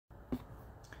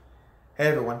Hey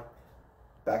everyone,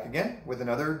 back again with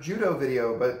another judo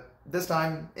video, but this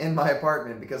time in my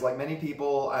apartment because like many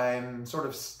people, I'm sort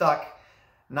of stuck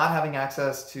not having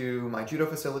access to my judo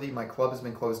facility. My club has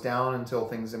been closed down until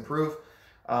things improve.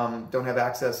 Don't have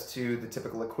access to the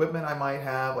typical equipment I might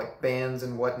have, like bands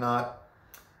and whatnot,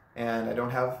 and I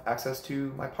don't have access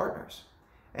to my partners.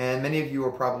 And many of you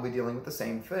are probably dealing with the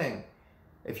same thing.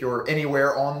 If you're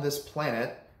anywhere on this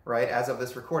planet, right, as of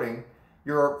this recording,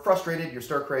 you're frustrated, you're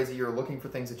stir crazy, you're looking for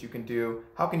things that you can do.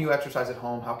 How can you exercise at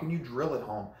home? How can you drill at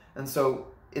home? And so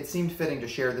it seemed fitting to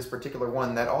share this particular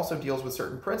one that also deals with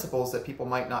certain principles that people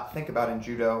might not think about in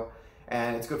judo.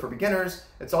 And it's good for beginners.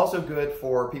 It's also good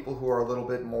for people who are a little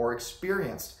bit more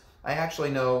experienced. I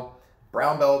actually know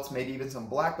brown belts, maybe even some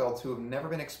black belts who have never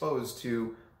been exposed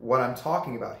to what I'm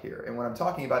talking about here. And what I'm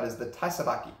talking about is the Tai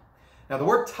Sabaki. Now the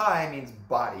word Tai means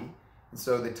body. And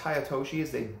so the Tai Otoshi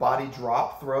is a body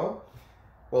drop throw.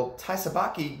 Well, Tai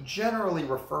Sabaki generally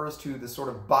refers to the sort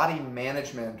of body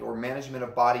management or management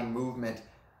of body movement,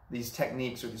 these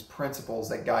techniques or these principles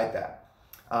that guide that.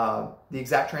 The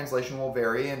exact translation will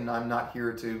vary, and I'm not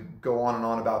here to go on and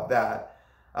on about that.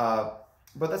 But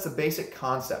that's a basic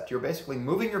concept. You're basically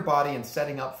moving your body and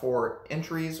setting up for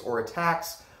entries or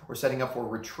attacks, or setting up for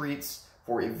retreats,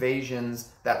 for evasions,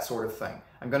 that sort of thing.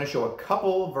 I'm going to show a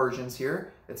couple versions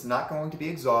here. It's not going to be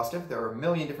exhaustive. There are a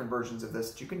million different versions of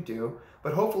this that you can do,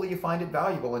 but hopefully you find it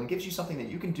valuable and it gives you something that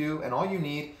you can do, and all you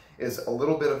need is a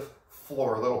little bit of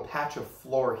floor, a little patch of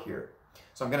floor here.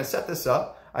 So I'm going to set this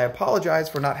up. I apologize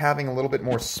for not having a little bit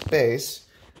more space.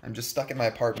 I'm just stuck in my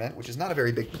apartment, which is not a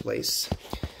very big place.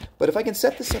 But if I can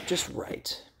set this up just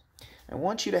right, I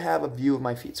want you to have a view of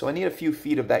my feet. So I need a few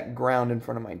feet of that ground in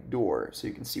front of my door so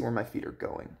you can see where my feet are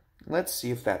going. Let's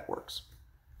see if that works.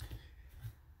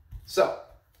 So,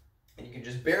 and you can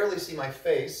just barely see my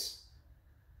face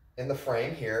in the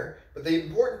frame here, but the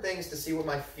important thing is to see what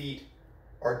my feet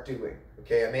are doing.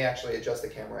 Okay, I may actually adjust the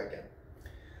camera again.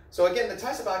 So again, the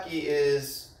Tai Sabaki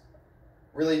is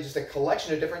really just a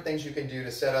collection of different things you can do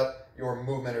to set up your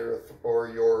movement or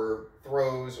your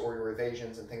throws or your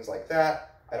evasions and things like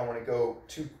that. I don't want to go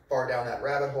too far down that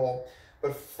rabbit hole,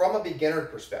 but from a beginner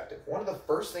perspective, one of the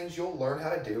first things you'll learn how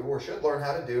to do or should learn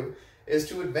how to do is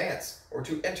to advance or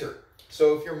to enter.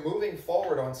 So if you're moving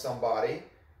forward on somebody,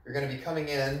 you're going to be coming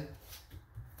in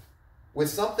with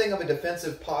something of a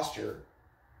defensive posture.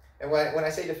 And when I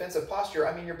say defensive posture,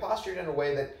 I mean you're postured in a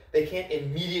way that they can't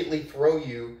immediately throw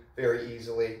you very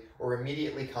easily or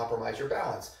immediately compromise your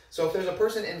balance. So if there's a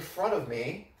person in front of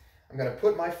me, I'm going to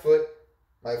put my foot,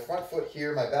 my front foot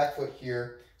here, my back foot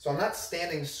here, so I'm not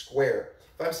standing square.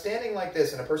 If I'm standing like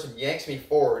this and a person yanks me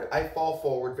forward, I fall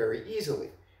forward very easily,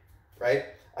 right?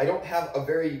 I don't have a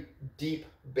very deep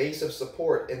base of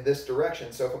support in this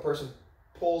direction, so if a person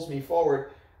pulls me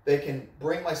forward, they can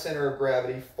bring my center of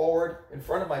gravity forward in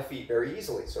front of my feet very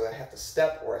easily, so I have to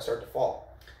step or I start to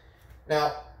fall.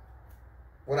 Now,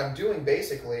 what I'm doing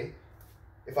basically,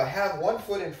 if I have one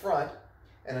foot in front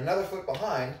and another foot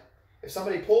behind, if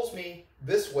somebody pulls me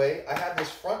this way, I have this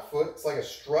front foot, it's like a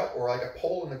strut or like a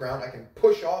pole in the ground I can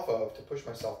push off of to push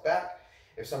myself back.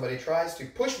 If somebody tries to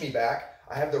push me back,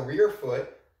 I have the rear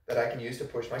foot that I can use to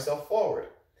push myself forward.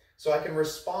 So I can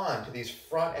respond to these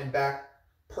front and back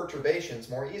perturbations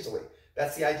more easily.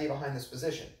 That's the idea behind this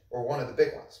position, or one of the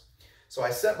big ones. So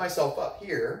I set myself up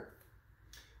here.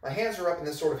 My hands are up in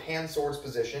this sort of hand swords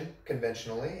position,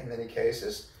 conventionally in many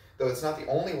cases, though it's not the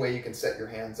only way you can set your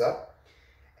hands up.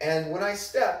 And when I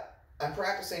step, I'm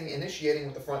practicing initiating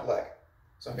with the front leg.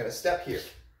 So I'm going to step here.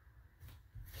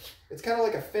 It's kind of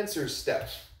like a fencer's step.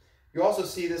 You also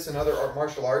see this in other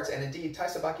martial arts, and indeed Tai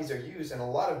Sabakis are used in a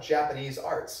lot of Japanese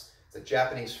arts. It's a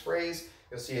Japanese phrase.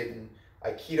 You'll see it in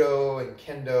Aikido and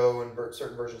Kendo and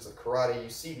certain versions of karate. You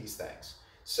see these things.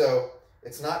 So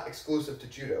it's not exclusive to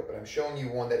judo, but I'm showing you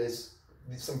one that is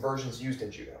some versions used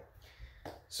in judo.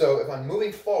 So if I'm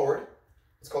moving forward,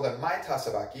 it's called a Mai Tai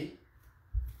Sabaki.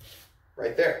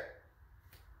 Right there.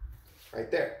 Right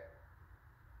there.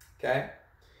 Okay?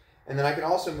 And then I can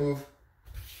also move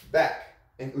back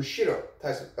in Ushiro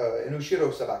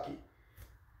Sabaki.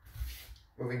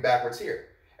 Moving backwards here.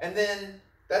 And then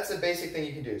that's the basic thing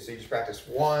you can do. So you just practice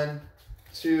 1,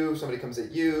 2, somebody comes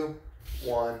at you,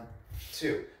 1,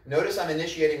 2. Notice I'm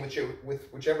initiating with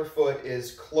whichever foot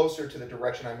is closer to the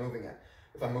direction I'm moving in.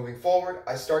 If I'm moving forward,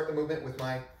 I start the movement with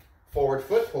my forward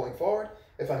foot, pulling forward.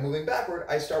 If I'm moving backward,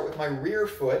 I start with my rear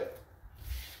foot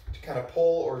to kind of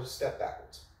pull or step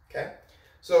backwards, okay?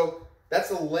 So that's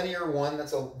a linear one.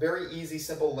 That's a very easy,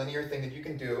 simple, linear thing that you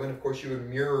can do. And of course, you would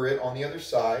mirror it on the other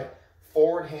side.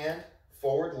 Forward hand,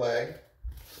 forward leg,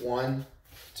 1,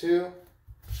 2,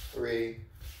 3,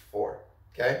 4,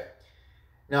 okay?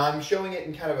 Now I'm showing it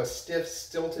in kind of a stiff,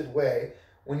 stilted way.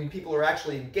 When people are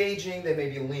actually engaging, they may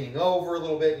be leaning over a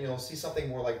little bit, and you'll see something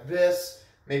more like this.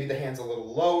 Maybe the hand's a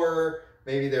little lower.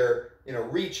 Maybe they're,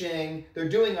 reaching. They're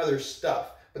doing other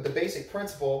stuff. But the basic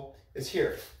principle is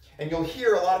here. And you'll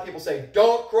hear a lot of people say,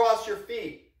 don't cross your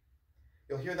feet.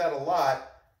 You'll hear that a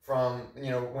lot from,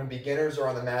 when beginners are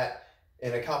on the mat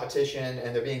in a competition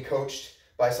and they're being coached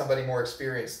by somebody more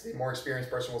experienced. The more experienced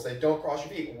person will say, don't cross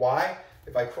your feet. Why?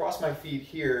 If I cross my feet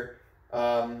here,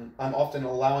 I'm often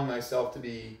allowing myself to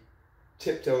be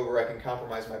tipped over. I can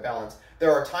compromise my balance.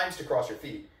 There are times to cross your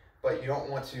feet, but you don't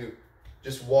want to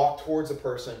just walk towards a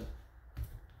person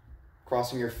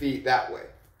crossing your feet that way,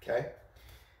 okay?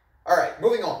 All right,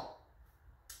 moving on.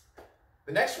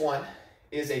 The next one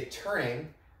is a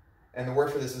turning, and the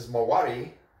word for this is mawari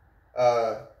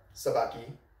sabaki,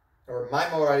 or my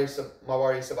mawari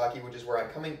sabaki, which is where I'm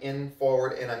coming in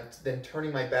forward and I'm then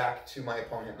turning my back to my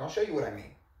opponent. And I'll show you what I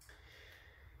mean.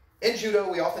 In Judo,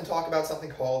 we often talk about something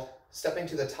called stepping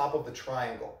to the top of the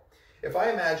triangle. If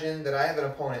I imagine that I have an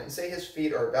opponent and say his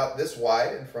feet are about this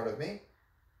wide in front of me,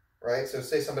 right? So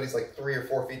say somebody's like 3 or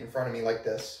 4 feet in front of me like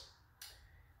this.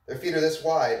 Their feet are this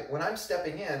wide. When I'm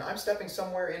stepping in, I'm stepping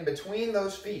somewhere in between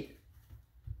those feet,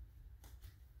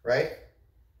 right?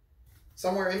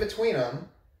 Somewhere in between them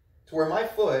to where my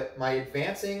foot, my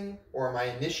advancing or my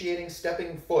initiating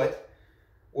stepping foot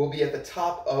will be at the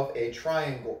top of a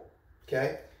triangle,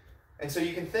 okay? And so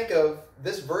you can think of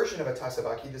this version of a Tai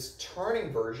Sabaki, this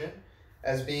turning version,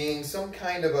 as being some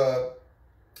kind of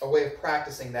a way of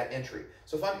practicing that entry.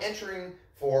 So if I'm entering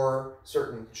for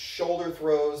certain shoulder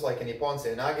throws, like an ippon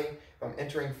seinage, if I'm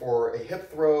entering for a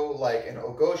hip throw, like an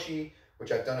ogoshi,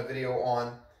 which I've done a video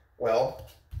on, well,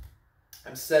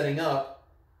 I'm setting up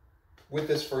with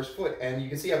this first foot. And you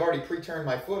can see I've already pre-turned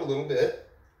my foot a little bit.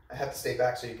 I have to stay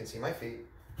back so you can see my feet.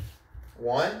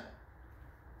 1,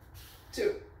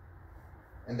 2.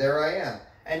 And there I am.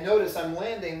 And notice I'm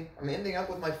ending up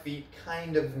with my feet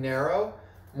kind of narrow,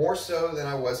 more so than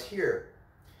I was here.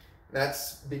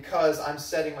 That's because I'm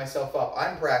setting myself up.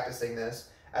 I'm practicing this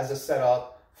as a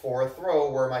setup for a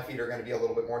throw where my feet are going to be a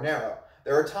little bit more narrow.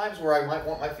 There are times where I might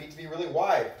want my feet to be really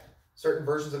wide. Certain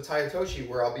versions of Tai Otoshi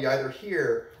where I'll be either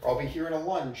here or I'll be here in a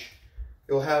lunge.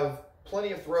 You'll have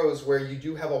plenty of throws where you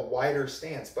do have a wider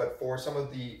stance, but for some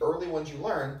of the early ones you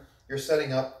learn, you're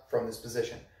setting up from this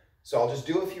position. So I'll just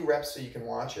do a few reps so you can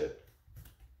watch it.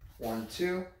 1,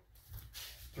 2,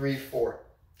 3, 4.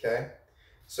 Okay?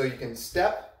 So you can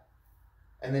step,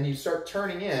 and then you start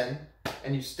turning in,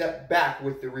 and you step back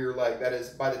with the rear leg. That is,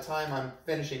 by the time I'm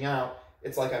finishing out,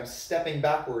 it's like I'm stepping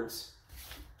backwards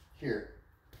here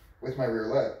with my rear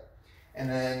leg. And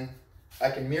then I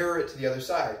can mirror it to the other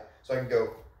side. So I can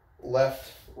go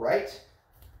left, right,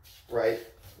 right,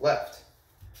 left,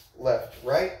 left,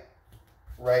 right,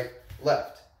 right,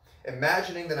 left.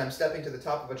 Imagining that I'm stepping to the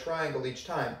top of a triangle each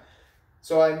time.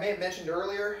 So I may have mentioned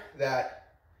earlier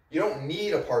that you don't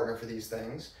need a partner for these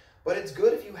things, but it's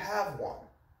good if you have one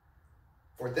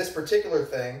for this particular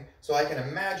thing, so I can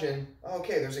imagine,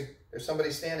 okay, there's somebody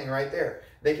standing right there.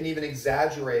 They can even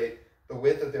exaggerate the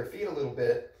width of their feet a little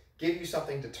bit, give you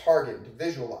something to target and to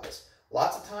visualize.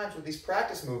 Lots of times with these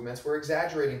practice movements, we're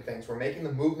exaggerating things. We're making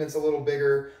the movements a little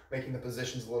bigger, making the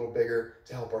positions a little bigger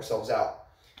to help ourselves out,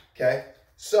 okay?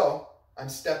 So I'm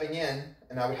stepping in,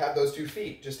 and I would have those 2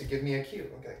 feet just to give me a cue.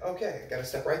 Okay, I got to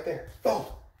step right there. Boom.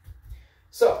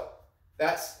 So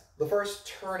that's the first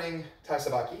turning Tai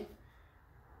Sabaki.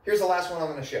 Here's the last one I'm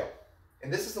going to show.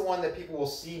 And this is the one that people will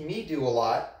see me do a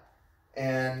lot.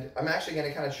 And I'm actually going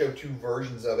to kind of show 2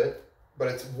 versions of it, but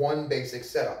it's one basic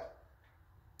setup.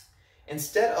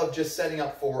 Instead of just setting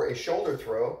up for a shoulder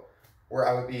throw, where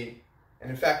I would be,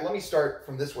 and in fact, let me start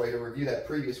from this way to review that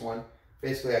previous one.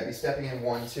 Basically, I'd be stepping in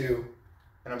 1, 2,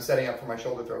 and I'm setting up for my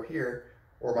shoulder throw here,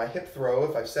 or my hip throw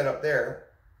if I've set up there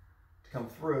to come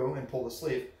through and pull the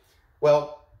sleeve.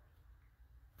 Well,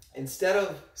 instead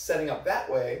of setting up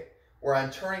that way, where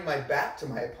I'm turning my back to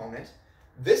my opponent,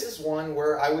 this is one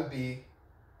where I would be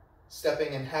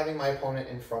stepping and having my opponent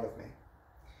in front of me.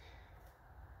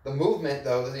 The movement,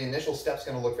 though, the initial step's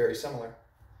going to look very similar.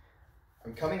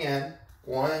 I'm coming in,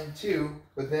 1, 2,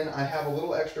 but then I have a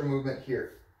little extra movement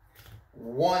here.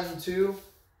 1, 2,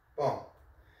 boom.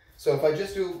 So if I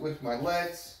just do it with my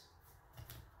legs,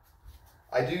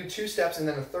 I do 2 steps, and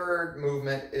then a third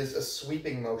movement is a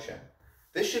sweeping motion.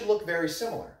 This should look very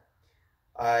similar.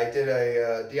 I did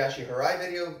a Diashi Harai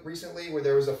video recently where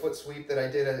there was a foot sweep that I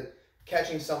did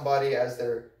catching somebody as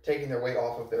they're taking their weight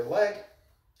off of their leg.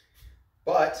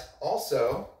 But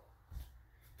also,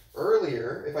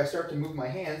 earlier, if I start to move my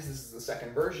hands, this is the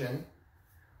second version,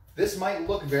 this might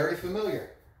look very familiar.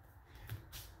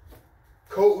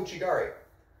 Ko Uchigari.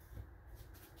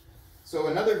 So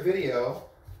another video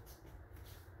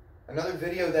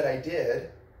that I did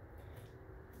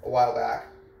a while back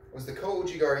was the Ko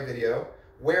Uchigari video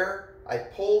where I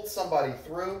pulled somebody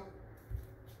through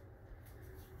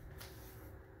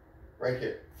right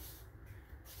here.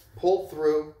 Pulled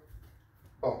through,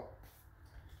 boom.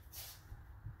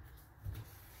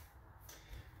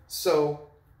 So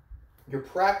you're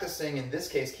practicing, in this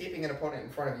case, keeping an opponent in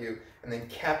front of you and then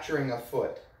capturing a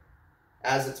foot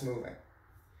as it's moving.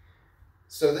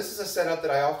 So this is a setup that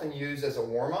I often use as a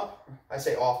warm-up. I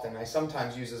say often, I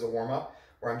sometimes use as a warm-up,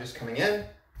 where I'm just coming in,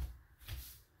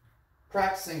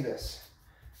 practicing this.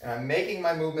 And I'm making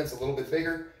my movements a little bit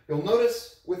bigger. You'll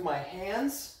notice with my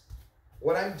hands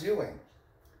what I'm doing.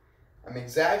 I'm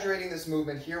exaggerating this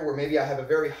movement here where maybe I have a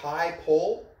very high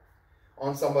pull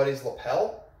on somebody's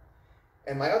lapel.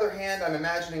 And my other hand, I'm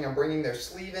imagining I'm bringing their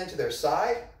sleeve into their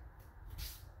side.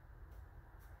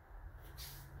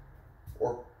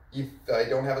 Or if I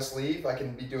don't have a sleeve, I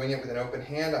can be doing it with an open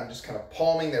hand. I'm just kind of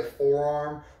palming their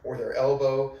forearm or their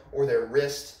elbow or their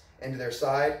wrist into their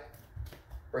side,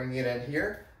 bringing it in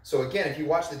here. So again, if you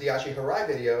watch the Diashi Harai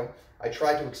video, I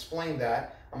tried to explain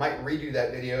that. I might redo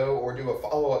that video or do a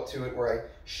follow-up to it where I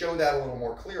show that a little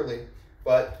more clearly,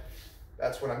 but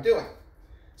that's what I'm doing.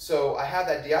 So I have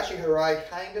that Diashi Harai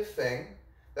kind of thing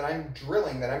that I'm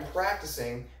drilling, that I'm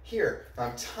practicing here.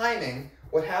 I'm timing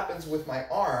what happens with my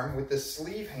arm, with this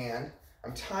sleeve hand.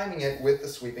 I'm timing it with the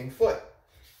sweeping foot.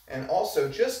 And also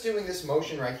just doing this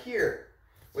motion right here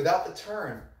without the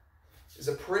turn is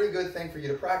a pretty good thing for you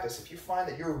to practice. If you find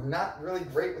that you're not really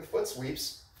great with foot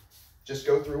sweeps, just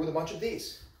go through with a bunch of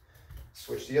these.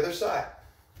 Switch to the other side.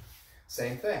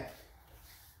 Same thing,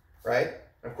 right?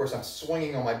 And of course, I'm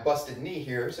swinging on my busted knee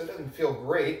here, so it doesn't feel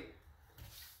great.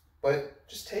 But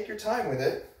just take your time with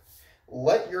it.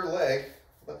 Let your leg,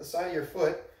 let the side of your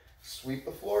foot sweep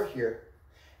the floor here.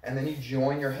 And then you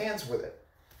join your hands with it.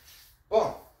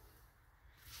 Boom.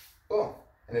 Boom.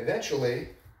 And eventually,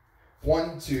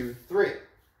 1, 2, 3.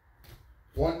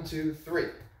 1, 2, 3.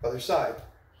 Other side.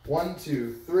 1,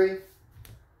 2, 3.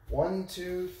 1,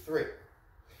 2, 3.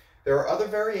 There are other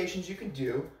variations you can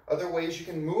do, other ways you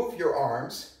can move your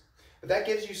arms, but that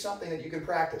gives you something that you can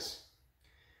practice.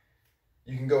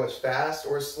 You can go as fast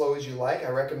or as slow as you like. I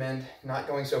recommend not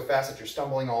going so fast that you're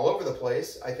stumbling all over the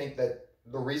place. I think that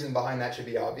the reason behind that should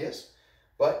be obvious,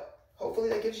 but hopefully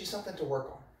that gives you something to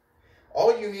work on.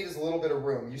 All you need is a little bit of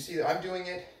room. You see that I'm doing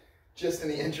it just in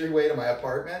the entryway to my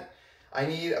apartment. I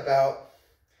need about,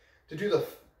 to do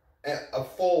a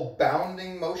full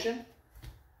bounding motion,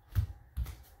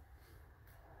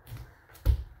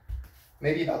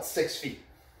 maybe about 6 feet.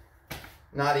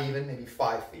 Not even, maybe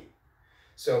 5 feet.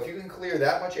 So if you can clear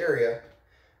that much area,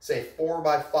 say 4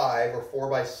 by 5 or 4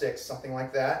 by 6, something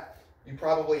like that, you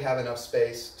probably have enough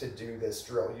space to do this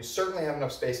drill. You certainly have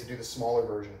enough space to do the smaller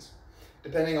versions,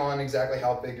 depending on exactly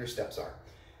how big your steps are.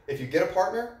 If you get a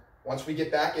partner, once we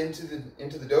get back into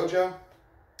the dojo,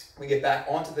 we get back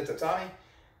onto the tatami,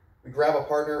 we grab a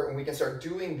partner and we can start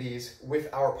doing these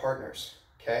with our partners,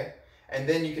 okay? And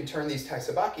then you can turn these Tai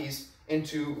Sabakis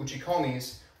into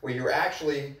uchikomis, where you're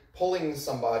actually pulling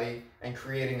somebody and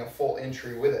creating a full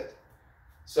entry with it.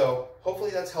 So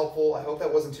hopefully that's helpful. I hope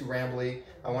that wasn't too rambly.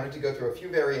 I wanted to go through a few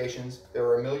variations. There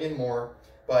are a million more,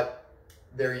 but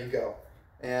there you go.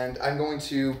 And I'm going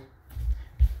to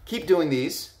keep doing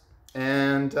these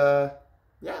and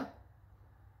yeah,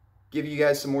 give you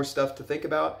guys some more stuff to think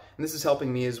about. And this is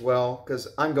helping me as well because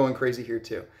I'm going crazy here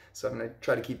too. So I'm going to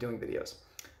try to keep doing videos.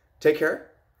 Take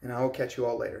care, and I will catch you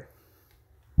all later.